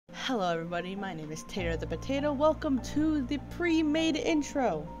Hello everybody, my name is Tater the Potato. Welcome to the pre-made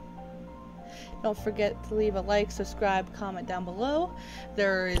intro. Don't forget to leave a like, subscribe, comment down below.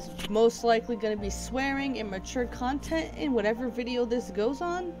 There is most likely going to be swearing and mature content in whatever video this goes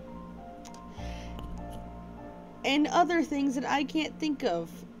on. And other things that I can't think of.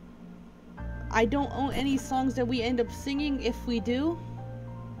 I don't own any songs that we end up singing if we do.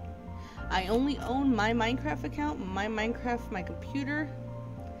 I only own my Minecraft account, my computer,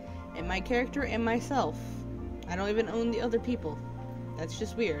 and my character and myself. I don't even own the other people. That's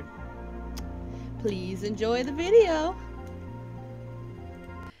just weird. Please enjoy the video.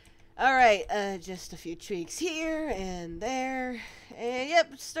 Alright, just a few tweaks here and there. And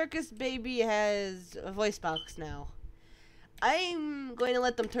yep, Circus Baby has a voice box now. I'm going to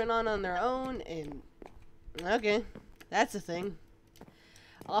let them turn on their own and... Okay, that's a thing.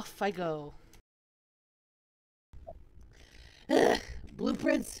 Off I go.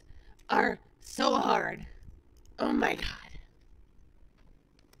 Blueprints are so hard. Oh my god.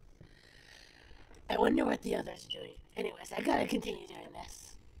 I wonder what the others are doing. Anyways, I gotta continue doing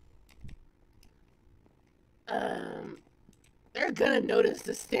this. They're gonna notice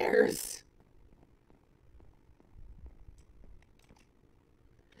the stairs.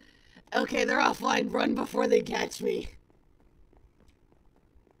 Okay, they're offline. Run before they catch me.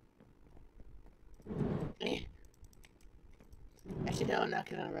 Actually, no, I'm not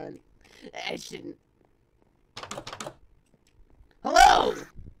gonna run. I shouldn't. Hello!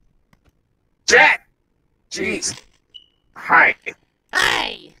 Jack! Jeez. Hi.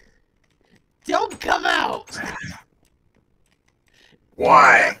 Hi! Don't come out!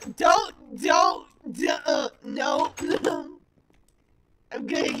 Why? No! I'm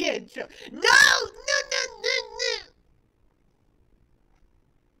gonna get in trouble. No!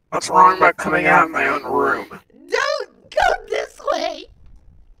 What's wrong about coming out of my own room? Don't come this way!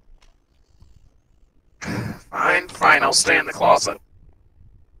 Fine, I'll stay in the closet.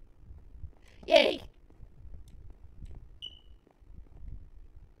 Yay!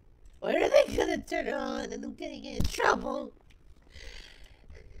 When are they gonna turn it on and I'm gonna get in trouble?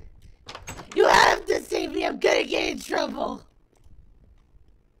 You have to save me, I'm gonna get in trouble!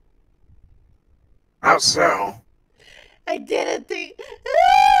 How so? I didn't think...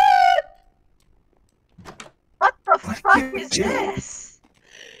 What the fuck you is do? this?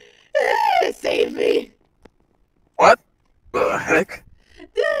 Save me! What the heck?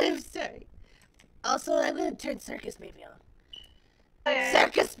 I'm sorry. Also, I'm gonna turn Circus Baby on.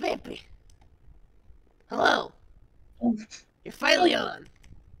 Circus Baby! Hello! You're finally on.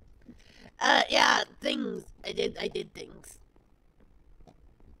 Yeah, things. I did things.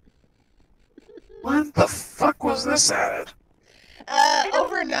 When the fuck was this added?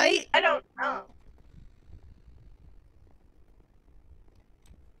 Overnight? I don't know.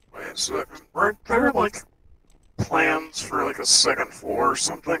 Wait, so weren't there, like, plans for, like, a second floor or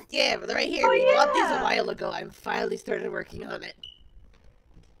something? Yeah, but they're right here. Oh, We bought these a yeah. while ago. I finally started working on it.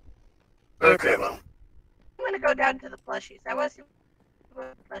 Okay, then. I'm gonna go down to the plushies. I want to see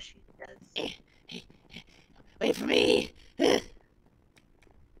what the plushie does. Wait for me!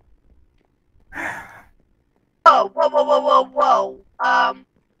 Oh, whoa.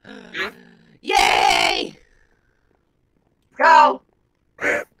 Yay! Go!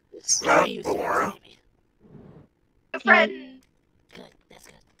 Wait, it's How are not you, Ballera. Circus Baby? Friend! Good, that's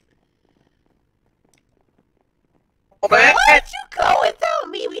good. Man, Why'd you go without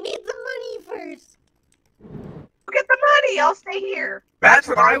me? We need the money first. Get the money! I'll stay here. that's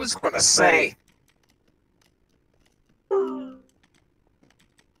what I was gonna say. Ooh.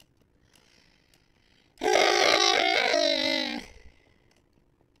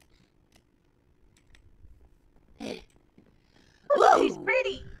 Whoa. She's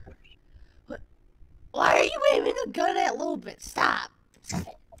pretty. Why are you aiming a gun at little bit? Stop. Stop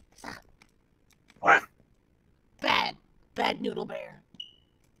it. Stop. What? Bad noodle bear.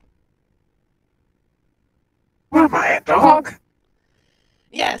 What am I, a dog?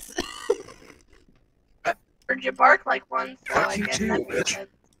 Yes. Heard you bark like one, so Fuck I you guess too, that makes bitch. sense.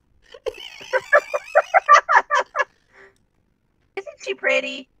 Isn't she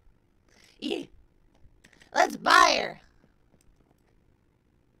pretty? Yeah. Let's buy her.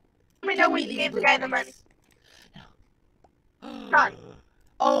 Let me know Give when me you these gave the guy the money. blueprints. Done.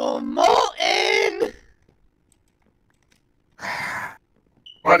 Oh, Molten!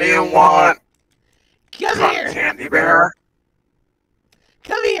 What do you want? Come Cotton here! candy bear?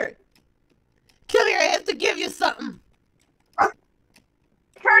 Come here! Come here, I have to give you something!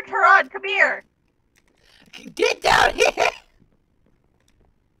 Turned her on. Come here. Get down here!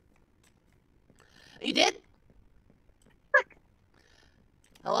 You did?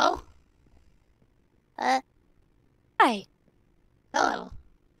 Hello?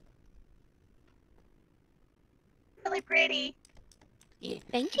 pretty. Yeah.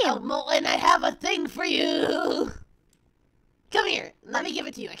 Thank you. Oh, Molten, I have a thing for you. Come here. Let me give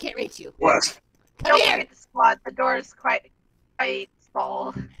it to you. I can't reach you. What? Come Don't here. forget to squat. The door is quite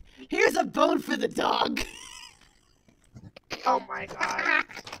small. Here's a bone for the dog. Oh my god.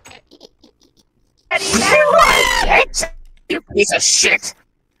 You piece of shit!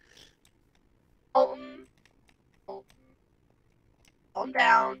 Molten. Calm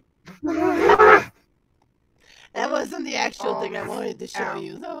down. That wasn't the actual thing I Oh, wanted to show ow.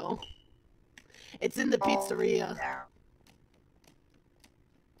 you, though. It's in the pizzeria. Down.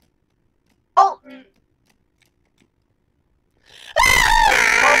 Molten.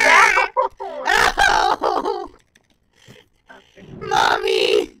 Calm down. Ow!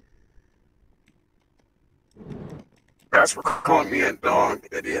 Mommy! That's for calling me a dog,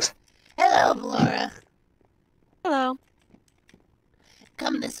 idiot. Hello, Laura. Hello.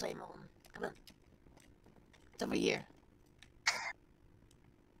 Come this way, Molten. Come on. It's over here.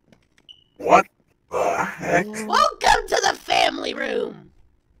 What the heck? Welcome to the family room.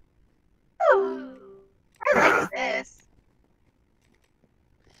 Ooh, I like this.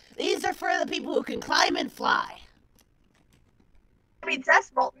 These are for the people who can climb and fly. I mean,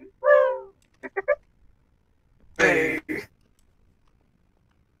 that's Molten. Woo! Hey,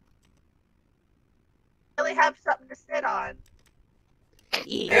 Really have something to sit on.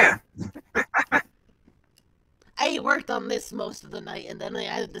 Yeah. yeah. I worked on this most of the night, and then I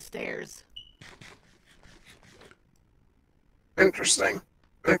added the stairs. Interesting.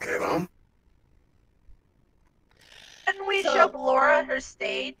 Okay, then. Shouldn't we So- show Laura her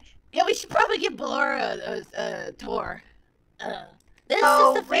stage? Yeah, we should probably give Laura a tour. This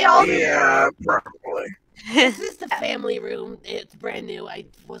Oh, is the we all- family. Yeah, probably. This is the family room. It's brand new. I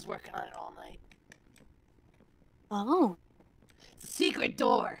was working on it all night. Oh. Secret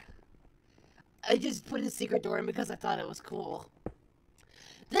door. I just put a secret door in because I thought it was cool.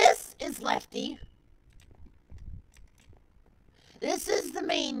 This is Lefty. This is the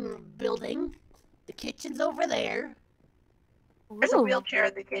main building. The kitchen's over there. There's a Ooh. wheelchair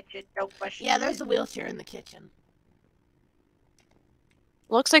in the kitchen, no question. Yeah, there's a wheelchair in the kitchen.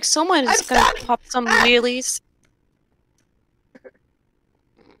 Looks like someone is I'm gonna stuck! pop some Ah! wheelies.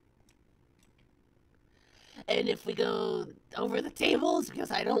 And if we go over the tables,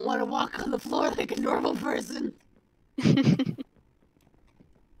 because I don't want to walk on the floor like a normal person.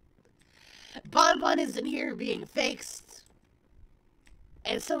 Bonbon is in here being fixed.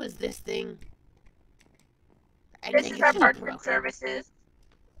 And so is this thing. I This think is it our should be parts and broken. services.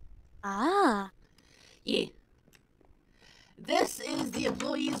 Ah. Yeah. This is the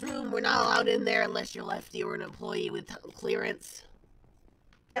employees' room. We're not allowed in there unless you're Lefty or an employee with clearance.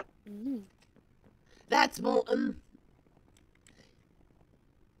 Mm. That's Molten.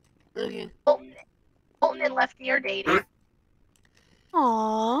 Okay. Molten and Lefty are dating.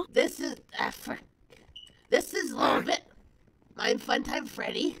 Aww. This is this is a little bit. I'm Funtime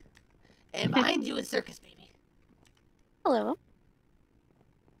Freddy, and behind you is Circus Baby. Hello.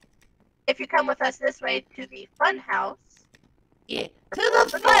 If you come with us this way to the fun house, Yeah, to the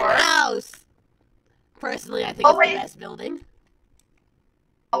The fun door. house. Personally, I think Oh, it's wait. the best building.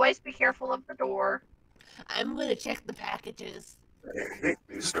 always be careful of the door. I'm gonna check the packages. I hate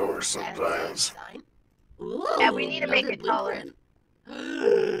these doors sometimes. Ooh, Yeah, we need to make another it taller.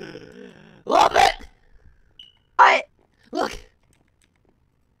 blueprint. Love it. But Look,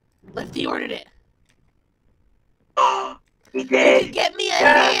 Lefty ordered it. he You did. can get me a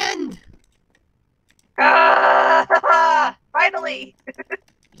Yeah. hand. Ah, finally,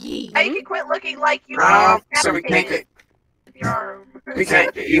 Yee. now you can quit looking like you So we can't get with your arm. we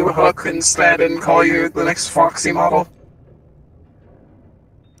can't get you a hook instead and call you the next Foxy model.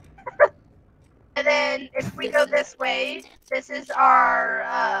 And then if we go this way, this is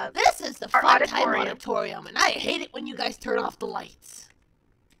our This is the Our fun time auditorium. auditorium, and I hate it when you guys turn off the lights.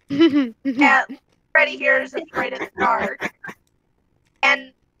 yeah. Freddy here is afraid of the dark,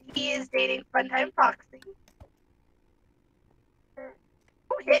 and he is dating Funtime Foxy.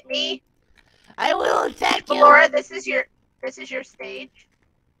 Don't hit me, I will attack but you. Laura. This is your stage.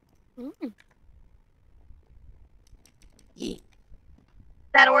 Mm. Yee.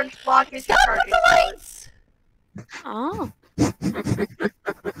 That orange block is your Stop with target. the lights. Oh.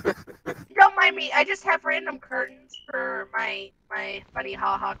 Don't mind me. I just have random curtains for my funny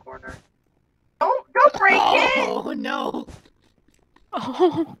haha corner. Don't break it. Oh no.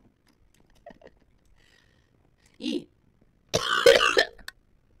 Oh. Yee.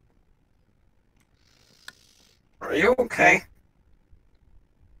 Are you okay?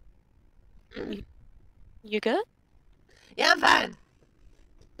 You good? Yeah, I'm fine.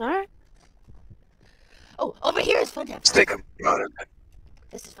 Alright. Oh, over here is Funtime. Let's take him. Got it.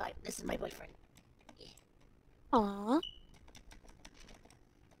 This is fine. This is my boyfriend. Aw.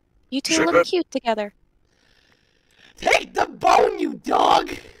 You two Ship look it. cute together. Take the bone, you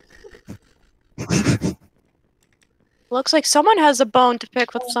dog! Looks like someone has a bone to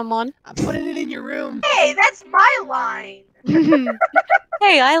pick with someone. I'm putting it in your room. Hey, that's my line.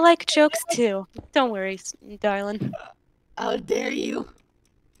 Hey, I like jokes too. Don't worry, darling. How dare you?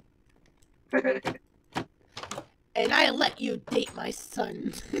 And I let you date my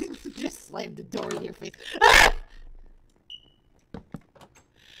son. Just slammed the door in your face. Ah!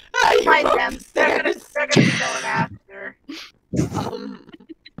 Ah, you Find broke them. the They're gonna stairs. be going after.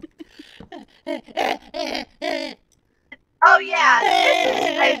 Oh yeah,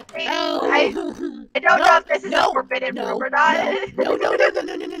 I think I don't know if this is a forbidden room or not. No, No,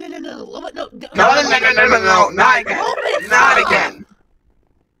 not again. Not again.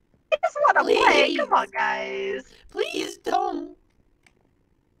 I just want to play. Please. Come on, guys. Please don't.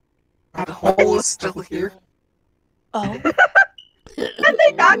 That hole is still here. Oh. Have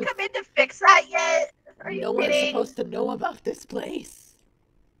they not come in to fix that yet? Are you No one's kidding? supposed to know about this place.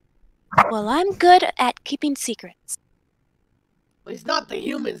 Well, I'm good at keeping secrets. It's not the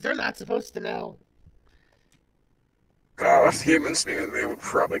humans. They're not supposed to know. If humans knew, they would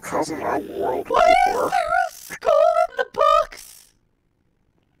probably cause them our world What is war. there a skull in the box?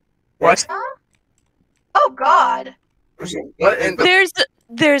 What? Huh? Oh God. There's a what in the...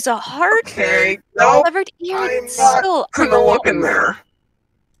 There's a heart, Okay, no, severed ear, I'm and not skull. gonna look in there.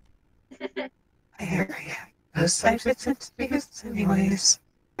 Because I fit it biggest anyways.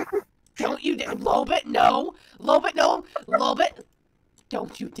 Don't you dare. Lobit, no. Lobit, no. Lobit.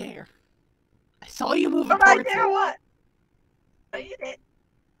 Don't you dare. I saw you moving What I towards dare it. what? Oh, you did.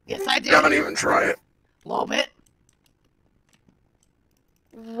 Yes, I did. Don't even try it. Lobit.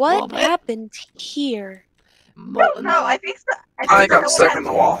 What Lobit. happened here? No, I think so. I got someone stuck had- in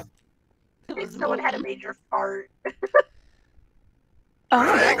the wall. I think someone had a major fart. Oh,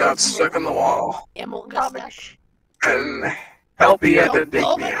 I got stuck in the wall. Yeah, Molten got stuck. And Helpy had to Don't dig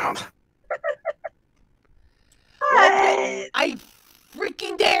blow me it. out. What? I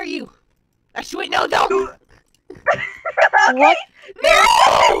freaking dare you. Actually, wait, no, don't. what? No!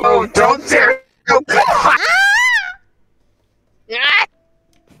 Oh, don't dare! Oh, God!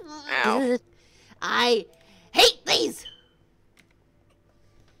 Ugh. I hate these.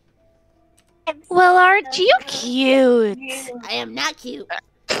 Well, aren't you cute? I am not cute.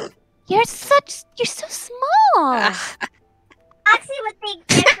 You're so small. Oxy would think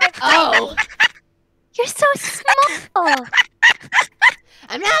different. Oh, You're so small.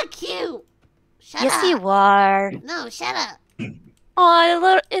 I'm not cute. Shut Yes, up. you are. No, shut up.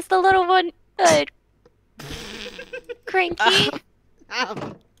 Oh, is the little one cranky?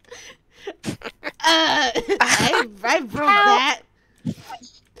 I broke that.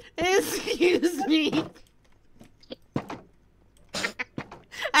 Excuse me.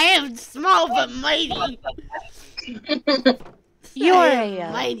 I am small but mighty. You're I am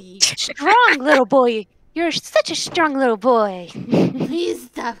a mighty. strong little boy. You're such a strong little boy. Please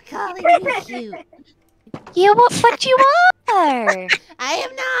stop calling me cute. But you are. I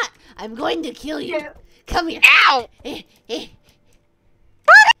am not. I'm going to kill you. Come here. Ow!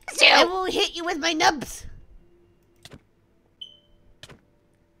 I will hit you with my nubs.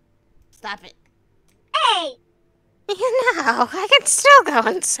 Stop it. Hey, You know, I can still go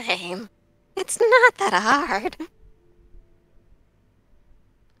insane. It's not that hard.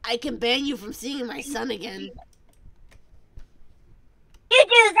 I can ban you from seeing my son again. you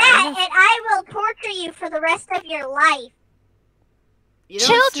do that, and I will torture you for the rest of your life. You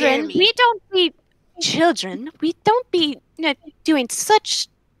don't scare Children, me. we don't be children. We don't be doing such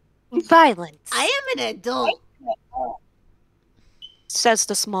violence. I am an adult. Says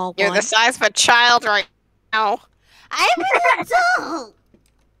the small You're one. the size of a child right now. I am an adult.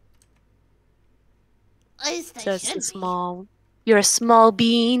 At least I Says should the be. small. You're a small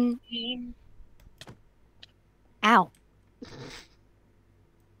bean. Ow.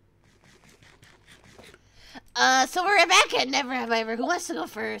 So we're back at Never Have I Ever. Who wants to go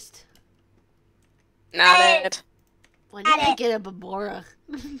first? Not Hey. it. When did I get a Babora?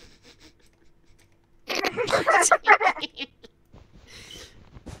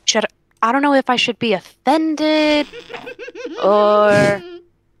 I don't know if I should be offended or.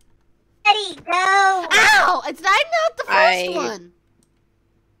 Ready, go. Ow! I'm not the first one.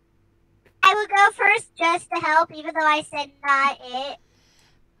 I will go first just to help, even though I said not it.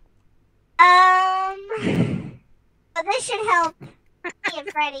 Well, this should help me and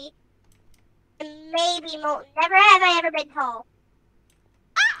Freddy. And maybe Molten. Never have I ever been tall.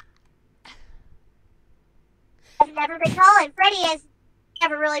 I've never been tall, and Freddy has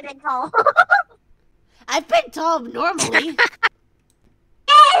never really been tall. I've been tall normally.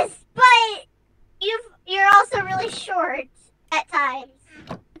 Yes, but you're also really short at times,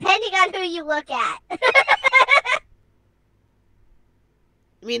 depending on who you look at.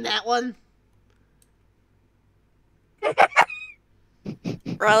 You mean that one?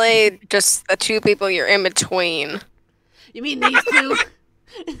 Really, just the two people you're in between. You mean these two?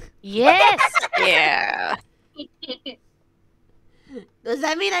 Yes. Yeah. Does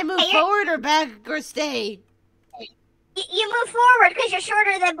that mean I move forward or back or stay? You move forward because you're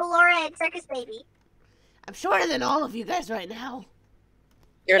shorter than Ballora and Circus Baby. I'm shorter than all of you guys right now.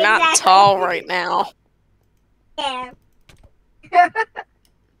 You're not Exactly. tall right now. Yeah.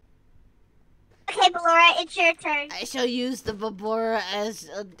 Okay, Ballora, it's your turn. I shall use the Babora as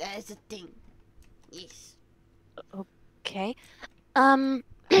a thing. Yes. Okay. I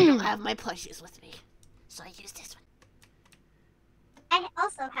don't have my plushies with me, so I use this one. I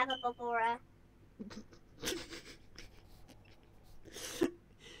also have a Ballora.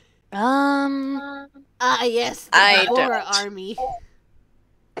 Yes, the I Babora don't. army.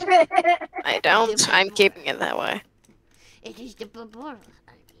 I don't. I'm keeping it that way. It is the Babora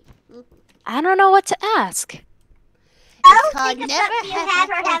army. I don't know what to ask. Oh, called think of never something you have have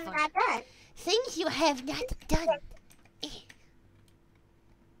I or have ever. not done. Things you have not done.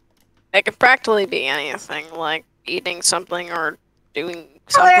 It could practically be anything, like eating something or doing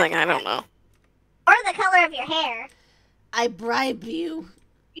something. I don't know. Or the color of your hair. I bribe you.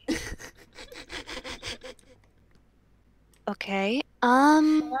 Okay.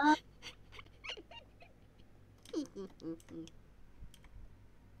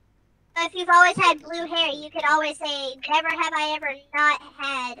 If you've always had blue hair, you could always say, never have I ever not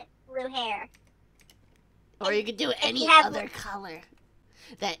had blue hair. Or you could do any have- other color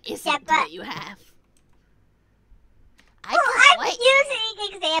that isn't Yeah, but- that you have. I Well, got I'm white.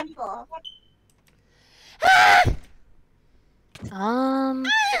 using example.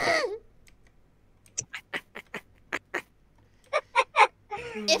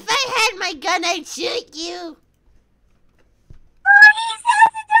 If I had my gun, I'd shoot you. Oh, he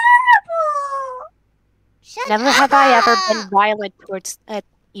sounds adorable! Shut Never up. have I ever been violent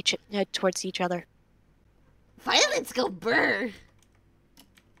towards each other. Violence go burr.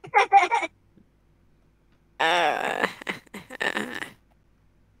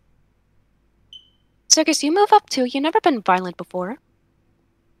 Circus, you move up too. You've never been violent before.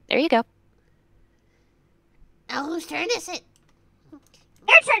 There you go. Now whose turn is it?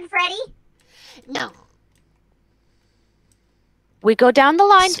 Your turn, Freddy. No, We go down the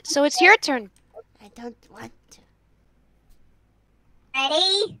line, so it's your turn. I don't want to.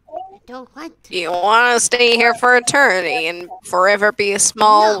 Ready? I don't want to. You want to stay here for eternity and forever be a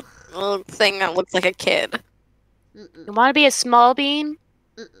small little thing that looks like a kid. Mm-mm. You want to be a small bean?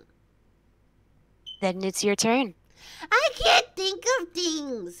 Mm-mm. Then it's your turn. I can't think of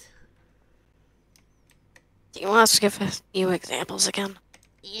things. Do you want us to give you examples again?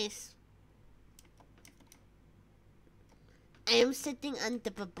 Yes. I am sitting on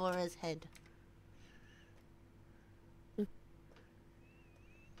the Babora's head.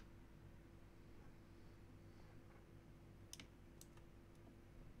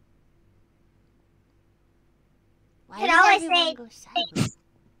 Why You can did always everyone say- go silent?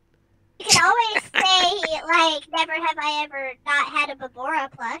 You can always say, like, never have I ever not had a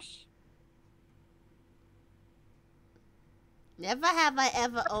Babora plush. Never have I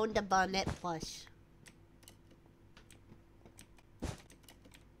ever owned a bonnet plush.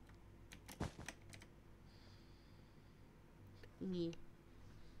 Me.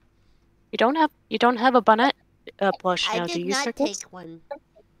 You don't have a bonnet plush I now, did do you, not Circus? take one.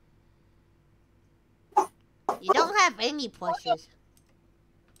 You don't have any plushes.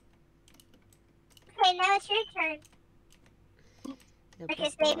 Okay, now it's your turn. The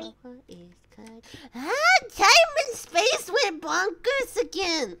Circus baby. Babora is cut. Ah, time and space went bonkers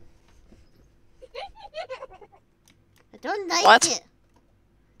again. I don't like What? it.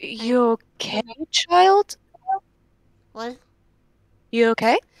 You okay, child? What? You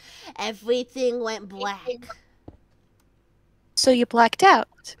okay? Everything went black. So you blacked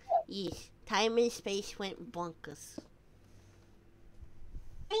out. Yes, time and space went bonkers.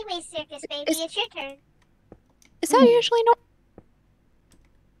 Anyway, Circus Baby, Is- it's your turn. Is that usually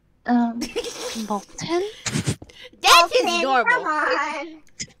Molten? That is Come normal. on.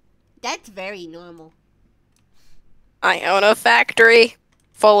 That's very normal. I own a factory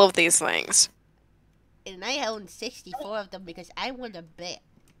full of these things. And I own 64 of them because I won a bet.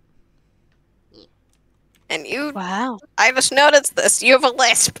 And you, Wow. I just noticed this. You have a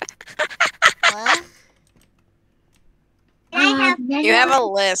lisp. What? I You have a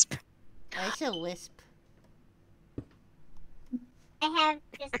lisp. What's a wisp? have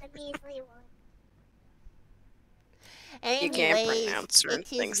just a measly one. You can't pronounce certain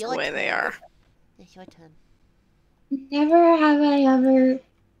things the way they are. It's your turn. Never have I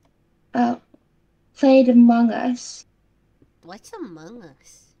ever played Among Us. What's Among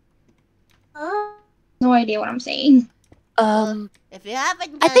Us? Oh. No idea what I'm saying. If you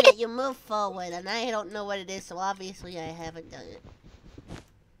haven't done it, you move forward, and I don't know what it is, so obviously I haven't done it.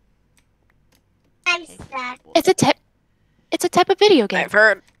 I'm stuck. It's a type of video game. I've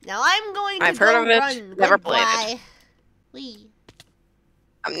heard. Now I'm going to I've heard go of it, run. never played Goodbye. it. Wee.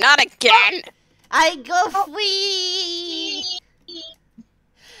 I'm not again. I go free.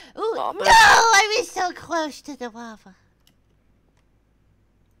 Ooh, Oh, no! but- I was so close to the lava.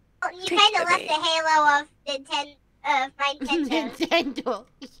 Oh, you kind of left the halo of my Nintendo. Nintendo.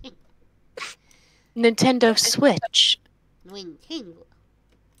 Nintendo Switch. Nintendo.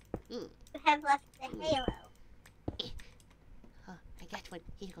 You have left the halo. Oh, I got one.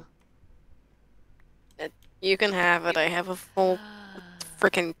 Here you go. You can have it. I have a full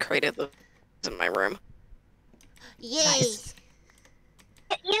freaking crate of those in my room. Yay! Nice.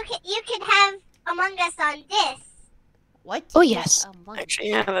 You can have Among Us on this. What? Oh, is yes. Among Us? Actually,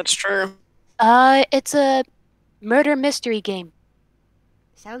 yeah, that's true. It's a murder mystery game.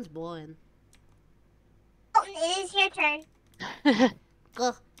 Sounds boring. Colton, it is your turn.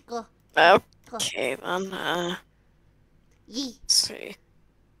 Go, go, Okay, then, yee. let's see.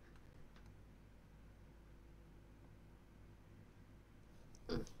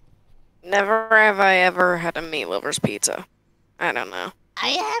 Never have I ever had a meat lover's pizza. I don't know. I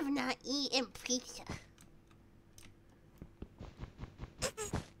have not eaten pizza.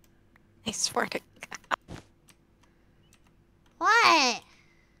 I swear to What?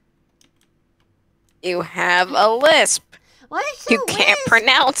 you have a lisp. What's You a can't wisp?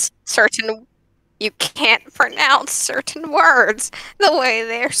 pronounce certain. You can't pronounce certain words the way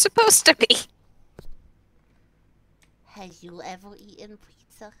they're supposed to be. Has you ever eaten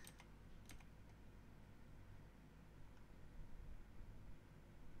pizza?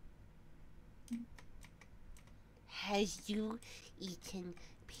 Has you eaten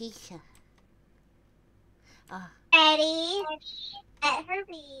pizza? Ready? Let her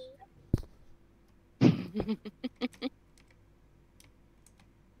be.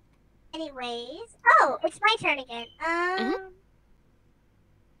 Anyways. Oh, it's my turn again.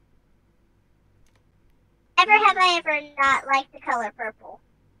 Never have I ever not liked the color purple.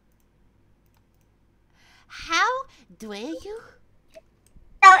 How dare you?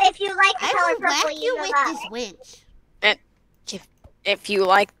 So if you like the I color will purple, whack you you move with up. this winch. If you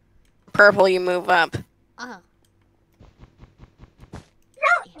like purple, you move up. Oh.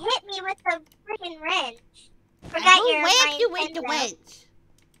 Don't hit me with the freaking wrench. I Forgot will your whack you with the Nintendo. winch.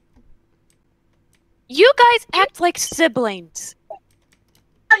 You guys act like siblings. Oh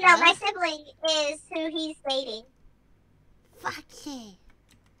no, Huh? my sibling is who he's dating. Foxy.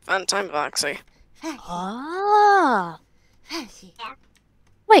 Fun time, Foxy. Foxy. Ah. Foxy.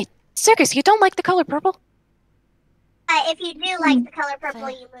 Wait, Circus, you don't like the color purple? If you do like the color purple,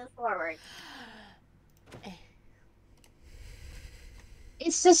 you move forward.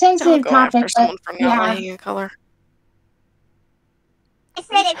 It's a Don't sensitive go topic, after but someone for not yeah. liking a color. I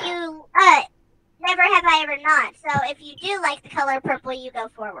said if you, never have I ever not. So if you do like the color purple, you go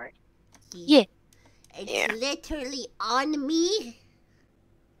forward. Yeah. It's Yeah. literally on me.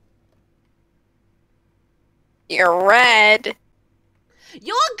 You're red.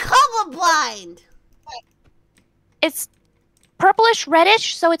 You're colorblind. It's purplish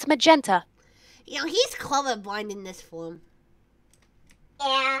reddish, so it's magenta. You know, he's colorblind in this form.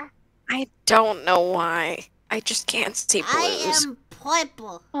 Yeah. I don't know why. I just can't see blues. I am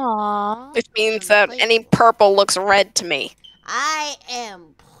purple. Aww. Which means that any purple looks red to me. I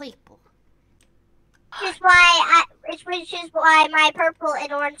am purple. Which is why my purple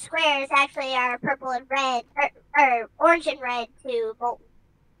and orange squares actually are purple and red, or orange and red to Bolton.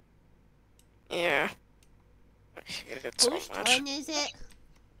 Yeah. I hate it so Whose much. turn is it?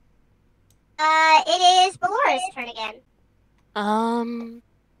 It is Bellora's turn again.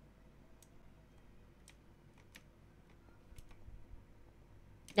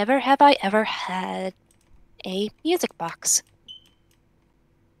 Never have I ever had a music box.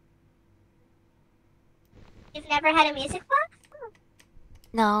 You've never had a music box?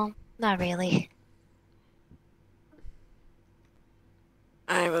 No, not really.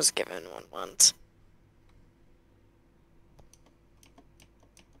 I was given one once.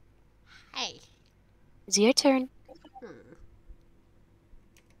 Hey. It's your turn.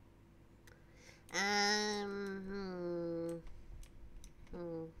 Hmm.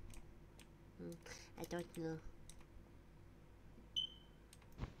 don't know.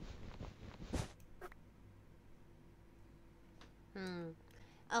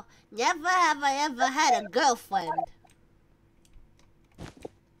 Oh, never have I ever had a girlfriend.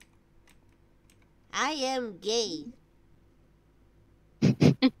 I am gay.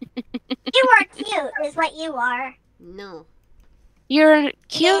 You are cute, is what you are. No. You're a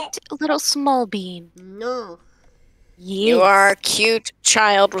cute little small bean. No. Yes. You are a cute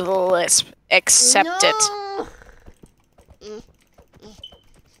child with a lisp. Accept it. No.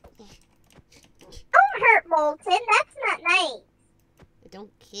 Don't hurt Molten. That's not nice. I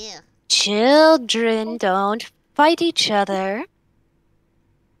don't care. Children don't fight each other.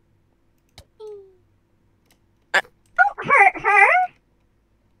 Don't hurt her.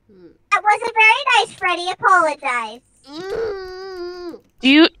 That wasn't very nice, Freddy. Apologize. Do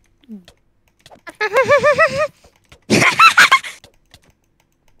you...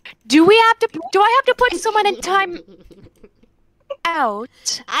 Do I have to put someone in time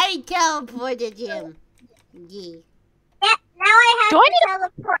out? I teleported him. Yeah. Yeah, now I Do I have to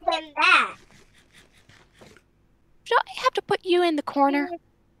teleport him back. Do I have to put you in the corner?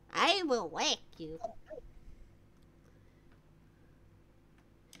 I will whack you.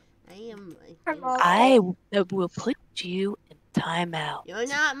 I will put you in timeout. You're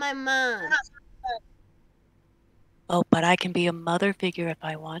not my mom. Oh, but I can be a mother figure if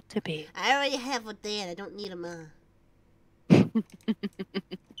I want to be. I already have a dad. I don't need a mom. I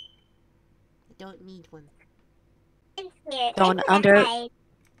don't need one.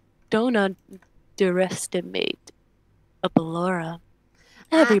 Don't underestimate a ballera.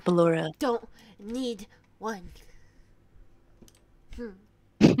 Every ballera. Don't need one.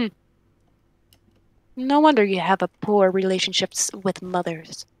 No wonder you have a poor relationships with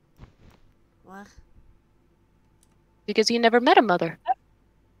mothers. What? Because you never met a mother. I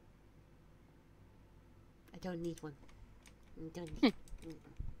don't need one. I don't need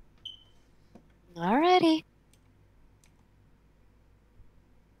Alrighty.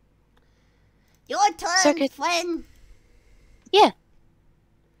 Your turn, friend. Yeah.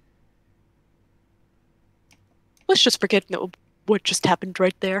 Let's just forget what just happened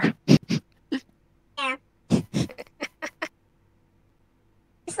right there. Yeah. Just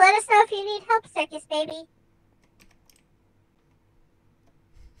let us know if you need help, Circus Baby.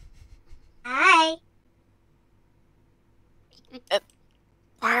 Hi.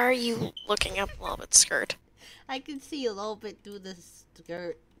 Why are you looking up Velvet Skirt? I can see a little bit through the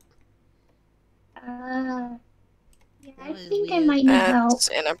skirt. Yeah, I That was think I weird. might need help. That's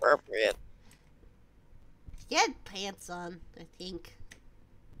inappropriate. She had pants on, I think.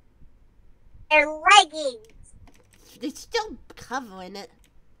 They're leggings. They're still covering it.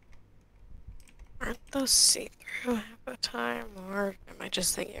 Aren't those see-through half the time, or am I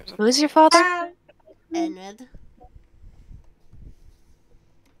just thinking of something? Who's your father? Enred.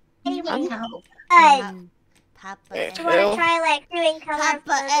 Anyway, help. Papa Wait, you Enred. want who? to try like doing color Papa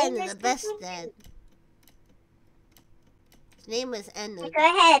coding Enred, or the best something? dad. His name is Enred.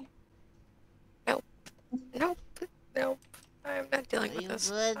 Go ahead. Nope. Nope. I'm not dealing Are with you this.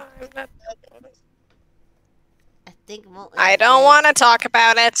 good? I'm not dealing with this. I think Molten I is don't dead. want to talk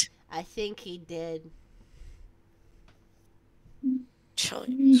about it. I think he did.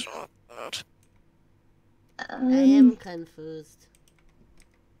 Chilling. Stop that. I am confused.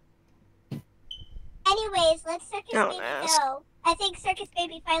 Anyways, let Circus Don't Baby ask. go. I think Circus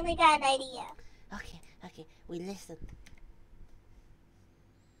Baby finally got an idea. Okay, we listen.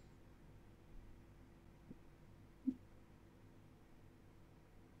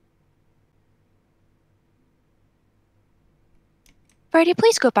 Freddy,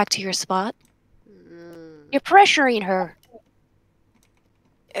 please go back to your spot. Mm. You're pressuring her.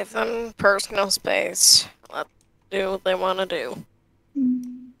 Give them personal space. Let them do what they want to do.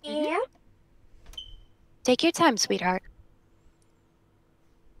 Yeah. Take your time, sweetheart.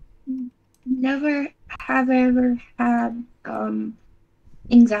 Never have I ever had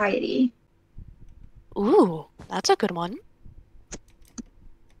anxiety. Ooh, that's a good one.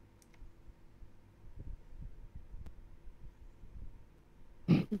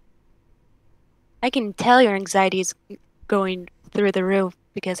 I can tell your anxiety is going through the roof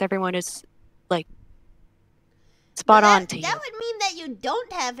because everyone is, like, spot Now on to you. That would mean that you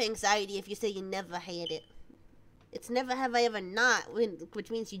don't have anxiety if you say you never had it. It's never have I ever not, which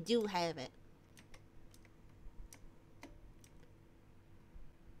means you do have it.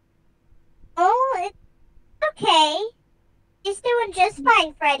 Oh, it's okay. He's doing just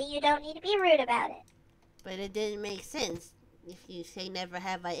fine, Freddy. You don't need to be rude about it. But it didn't make sense. If you say never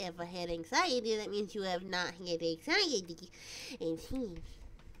have I ever had anxiety, that means you have not had anxiety. And he...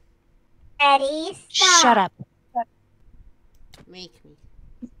 Ready, stop. Shut up. Make me.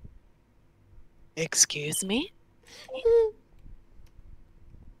 Excuse me?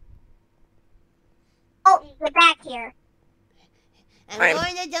 Oh, get back here. I'm Fine.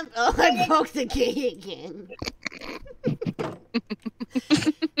 going to jump. Oh, I broke the key again.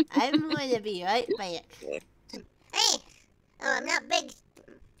 I'm going to be right back. Hey! Oh, I'm not big.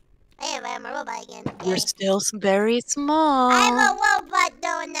 Hey, I'm a robot again. You're Yay. still very small. I'm a robot,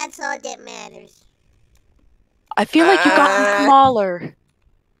 though, and that's all that matters. I feel like you've gotten smaller.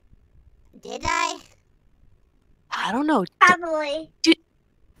 Did I? I don't know. Probably.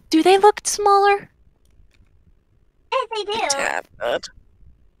 Do they look smaller? Yes, they do. Tad bit.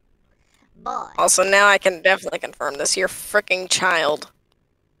 Boy. Also, now I can definitely confirm this. You're freaking child.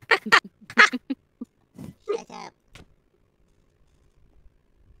 Shut up.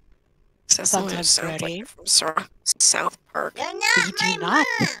 Says someone who Sometimes, sounds like Freddy. you're from South Park. You're not You my do not.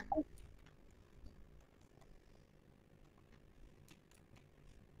 mom.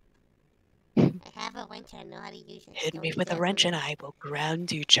 I have a wrench. I know how to use it. Hit Don't me do with a that wrench to and me. I will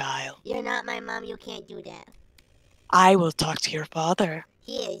ground you, child. You're not my mom. You can't do that. I will talk to your father.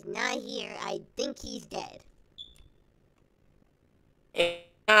 He is not here. I think he's dead. He's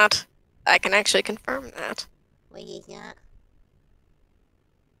not. I can actually confirm that. Wait, he's not?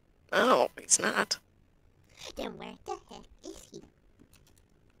 No, he's not. Then where the heck is he?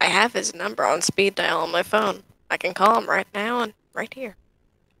 I have his number on speed dial on my phone. I can call him right now and right here.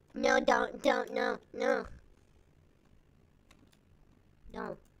 No, don't, no. No.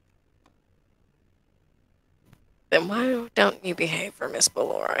 Then why don't you behave for Miss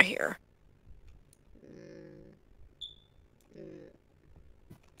Ballora here?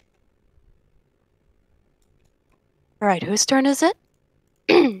 All right, whose turn is it?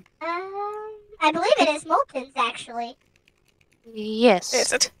 I believe it is Molten's, actually. Yes.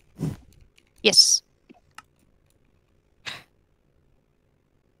 Is it? Yes.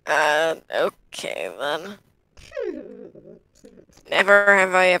 Okay then. Never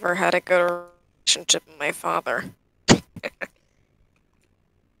have I ever had a good relationship with my father. It's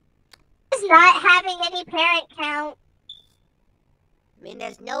not having any parent count. I mean,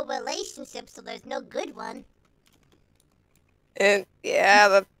 there's no relationship, so there's no good one.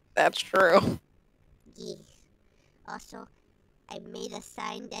 Yeah, that's true. Yeah. Also, I made a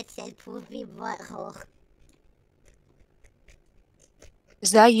sign that said "Poopy Butthole."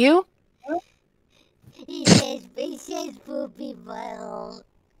 Is that you? He says "Poopy Butthole."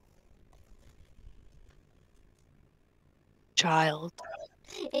 Child.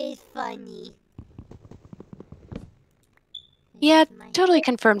 It's funny. Yeah, It's my- totally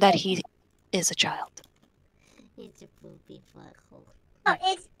confirmed that he is a child. It's a poopy butthole. Oh,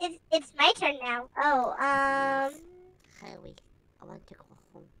 it's my turn now. Oh, Hurry, I want to go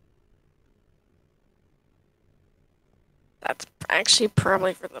home. That's actually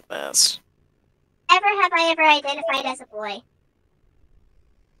probably for the best. never have I ever identified as a boy.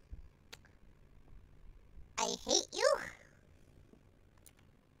 I hate you.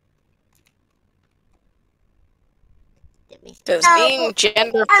 Does Oh, being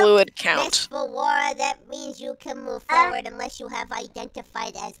gender fluid count? Miss Ballora, that means you can move forward unless you have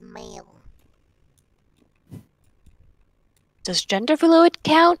identified as male. Does gender fluid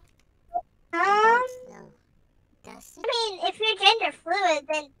count? I don't know. Does it? I mean, if you're gender fluid,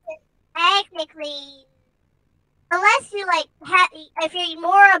 then technically, unless you if you're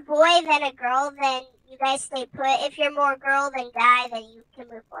more a boy than a girl, then you guys stay put. If you're more girl than guy, then you can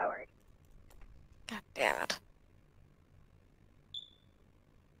move forward. God damn it.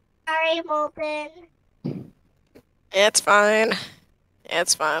 Sorry, Molten. It's fine.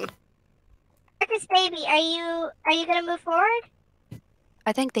 It's fine. Marcus, baby, are you gonna move forward?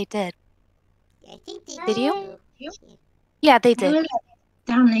 I think they did. I think they Did you? do. You? Yeah, they did.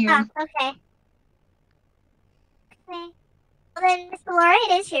 Down there. Ah, okay. Okay. Well then, Miss Ballora,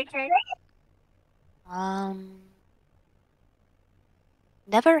 it is your turn.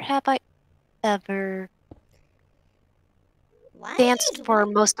 Never have I ever Why danced is for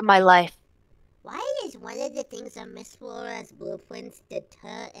one- most of my life. Why is one of the things on Miss Ballora's blueprints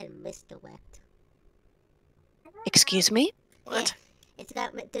deter and misdirect? Excuse me? What? Yeah, it's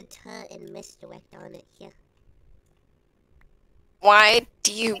got deter and misdirect on it here. Why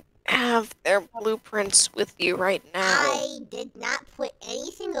do you have their blueprints with you right now? I did not put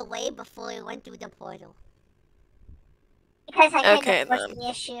anything away before we went through the portal. Because I Okay, think that's then. the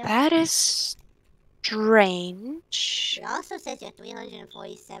issue. That is strange. It also says you're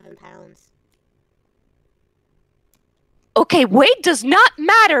 347 pounds. Okay, weight does not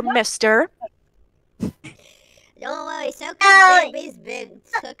matter, mister. Don't worry,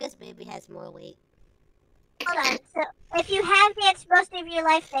 Circus Baby has more weight. Hold on. So, if you have danced most of your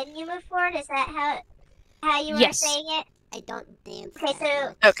life, then you move forward. Is that how you were Yes. saying it? I don't dance. Okay,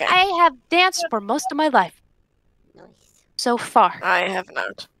 so Okay. I have danced for most of my life. nice. So far. I have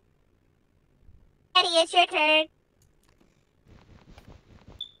not. Eddie, it's your turn.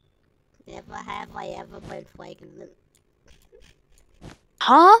 Never have I ever been pregnant.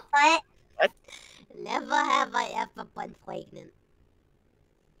 Huh? What? Never have I ever been pregnant.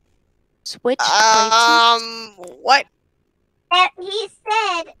 Switch places? What? He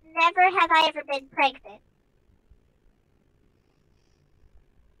said, never have I ever been pregnant.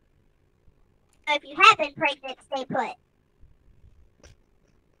 So if you have been pregnant, stay put.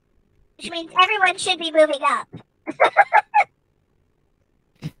 Which means everyone should be moving up.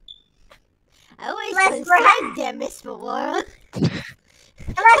 I always concerned them, Miss Aurora.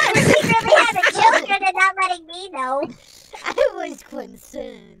 Unless we're secretly having children and not letting me know. I was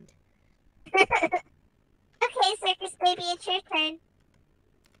concerned. Okay, Circus Baby, it's your turn.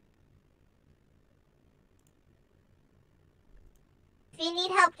 If you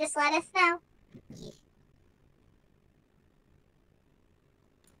need help, just let us know.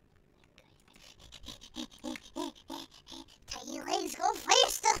 Tiny legs go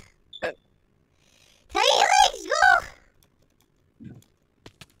faster. Tiny legs go.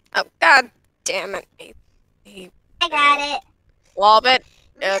 Oh, god damn it. I got it. Wobbit?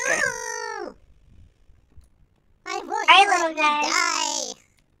 Okay. No. I won't let me die.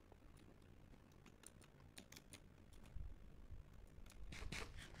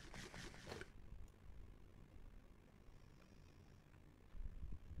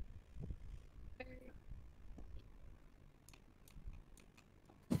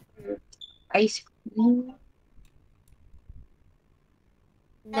 Ice cream.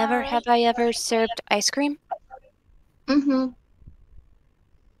 Never have I ever served ice cream? Mm-hmm.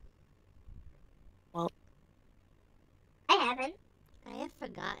 Well, I haven't. I have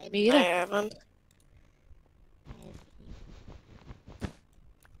forgotten. me I either. haven't.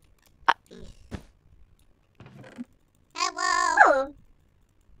 Hello.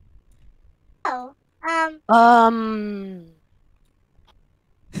 Oh.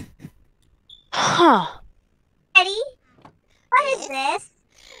 Huh. Eddie? What is this?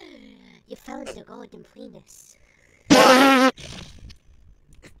 You found the golden penis. I'm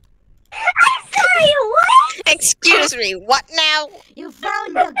sorry, what? Excuse me, what now? You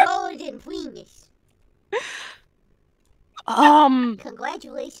found the golden penis.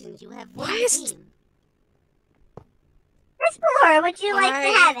 Congratulations, you have won the game. Miss Ballora, would you like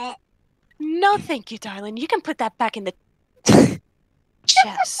to have it? No, thank you, darling. You can put that back in the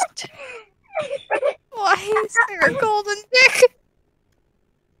chest. Why is there a golden dick?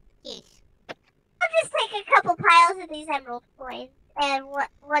 Yes. I'll just take a couple piles of these emerald coins and one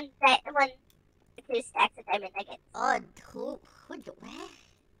two stacks of diamond nuggets. Oh, cool.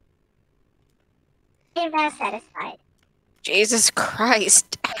 I'm now satisfied. Jesus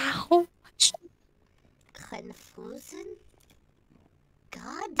Christ. How much? Confusion?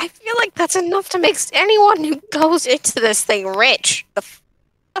 God? I feel like that's enough to make anyone who goes into this thing rich. The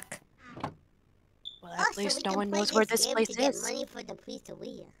fuck? Well, at least no one knows where this place is. Money for the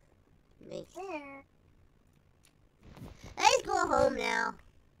pizzeria. Nice. Yeah. Let's go home now.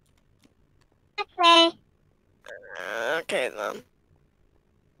 Okay. Okay then.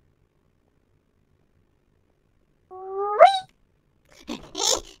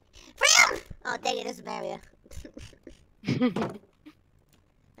 Freedom! Oh, dang it, there's a barrier.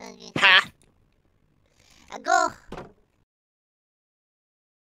 Okay. Ha! I go.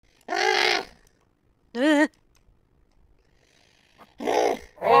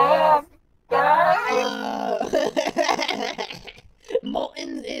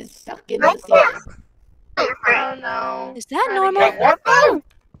 Molten is stuck in the ceiling. Oh no. Is that normal? What the?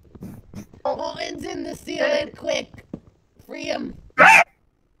 Molten's in the ceiling, quick. Free him.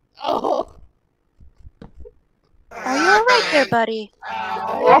 Oh. Are you alright there, buddy?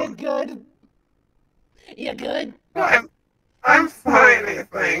 Are you good? You good? I'm fine, I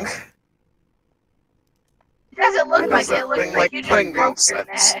think. It doesn't look like it. It looks like you just broke fingers your and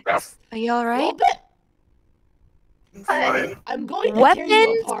neck. stuff. Are you alright? Little bit. I'm fine. I'm going to tear you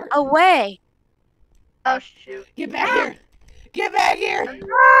Weapons apart. away! Oh shoot. Get back here. Get back here. No!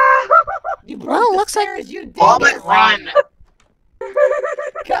 You broke Well, the looks like- stairs, you Wobbit, dingus. run!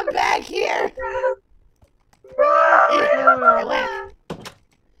 Come back here. No!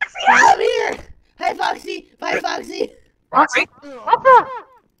 Come here. Hi, Foxy. Bye, Foxy. Roxy?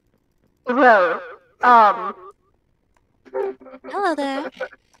 Well, Hello there.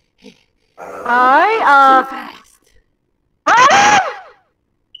 Too fast.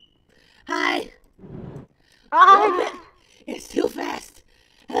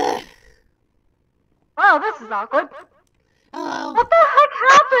 Oh, this is awkward. Oh, What the heck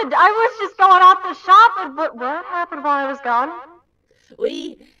happened? I was just going out the shop, and what happened while I was gone?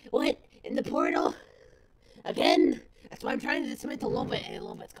 we went in the portal again. That's why I'm trying to dismantle Lopet, and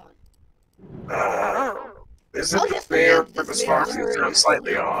Lopet's gone. Is I'll it just fair forget for this this man Foxy already. sound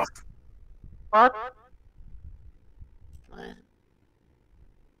slightly off? What? What?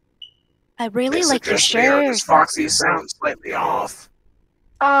 I really Is like it your just fair? shirt. Does Foxy sound slightly off?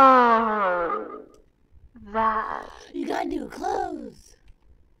 Oh, that. You got new clothes.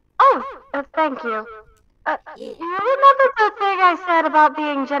 Oh, thank you. You remember the thing I said about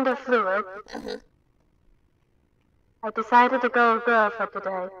being gender fluid? Uh-huh. I decided to go girl for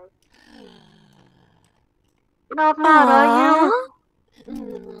today. You're not mad, are you?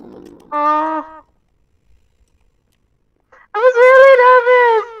 Oh. I was really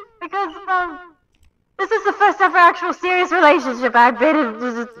nervous because this is the first ever actual serious relationship I've been in.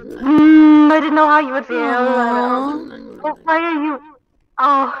 I didn't know how you would feel. Oh, why are you?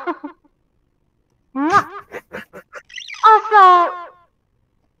 Oh. Also,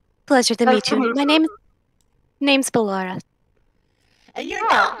 Pleasure to meet you. My name's Ballerinas. And you're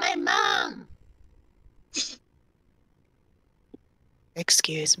not my mom.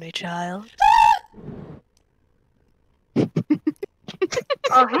 Excuse me, child.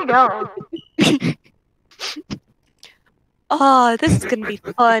 Oh, he goes. Oh, this is gonna be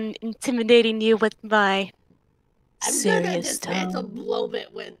fun, intimidating you with my I'm gonna serious dismantle tone.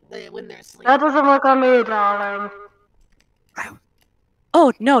 Lopet when they're sleeping. That doesn't work on me, darling.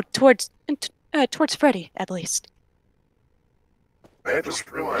 Oh no, towards Freddy at least. I just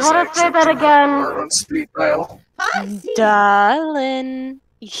realized You wanna I say that accepted again? on speed dial. Foxy! Darling,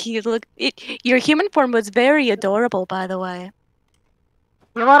 your human form was very adorable, by the way.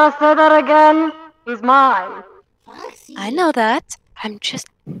 You wanna say that again? He's mine. Foxy! I know that. I'm just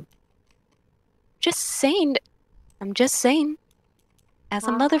saying. I'm just saying. As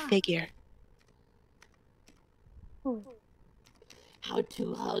a mother figure. How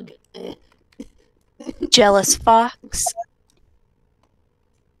to hug. Jealous fox.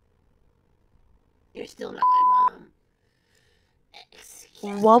 You're still not my mom.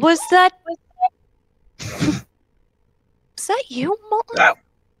 Excuse What was that? Was that you, Molten?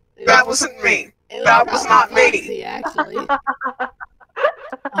 That wasn't me. It That was not me. Foxy, actually.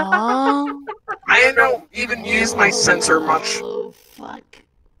 Oh. I don't even use my sensor much. Oh, fuck.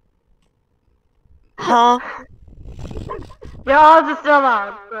 Huh? You're all just still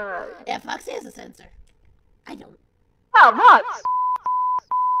on. Yeah, Foxy has a sensor. I don't. Oh, what?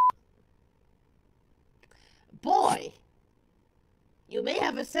 Boy! You may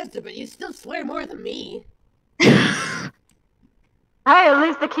have a sensor, but you still swear more than me. Hey, at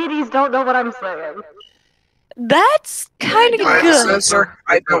least the kiddies don't know what I'm saying. That's kind of I have a good. sensor.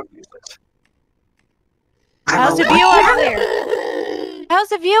 I don't use it. How's the view up there? How's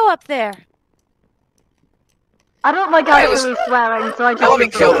the view up there? I don't like actually swearing, so I just Let me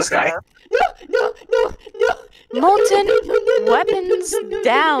use the kill this guy. No! Molten, weapons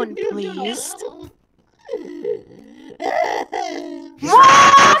down, please.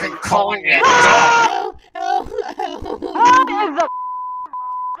 I've been calling it.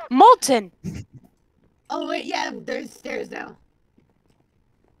 Molten! Oh wait, yeah, there's stairs now.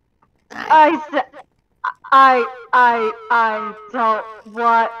 I don't,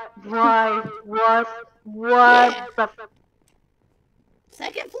 what Yeah. the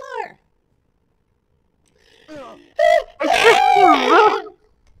Second floor. It's just too rude.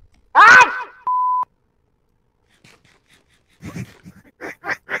 Ah!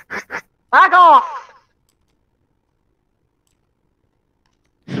 Back off!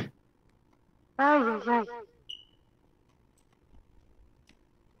 Ay.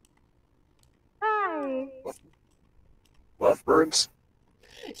 Hi. Lovebirds.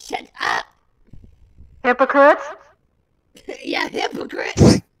 Shut up. Hypocrite? Yeah,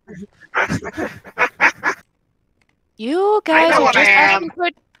 hypocrite. You guys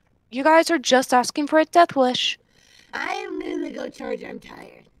are just asking for a death wish. I'm gonna go charge. I'm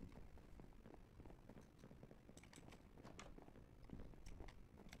tired.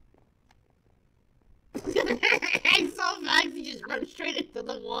 I saw Foxy just run straight into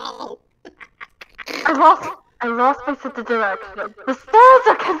the wall. I lost my sense of direction. The stairs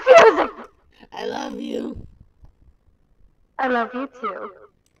are confusing! I love you. I love you too.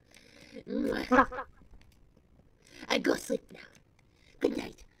 I go sleep now. Good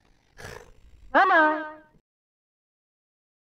night. Bye-bye.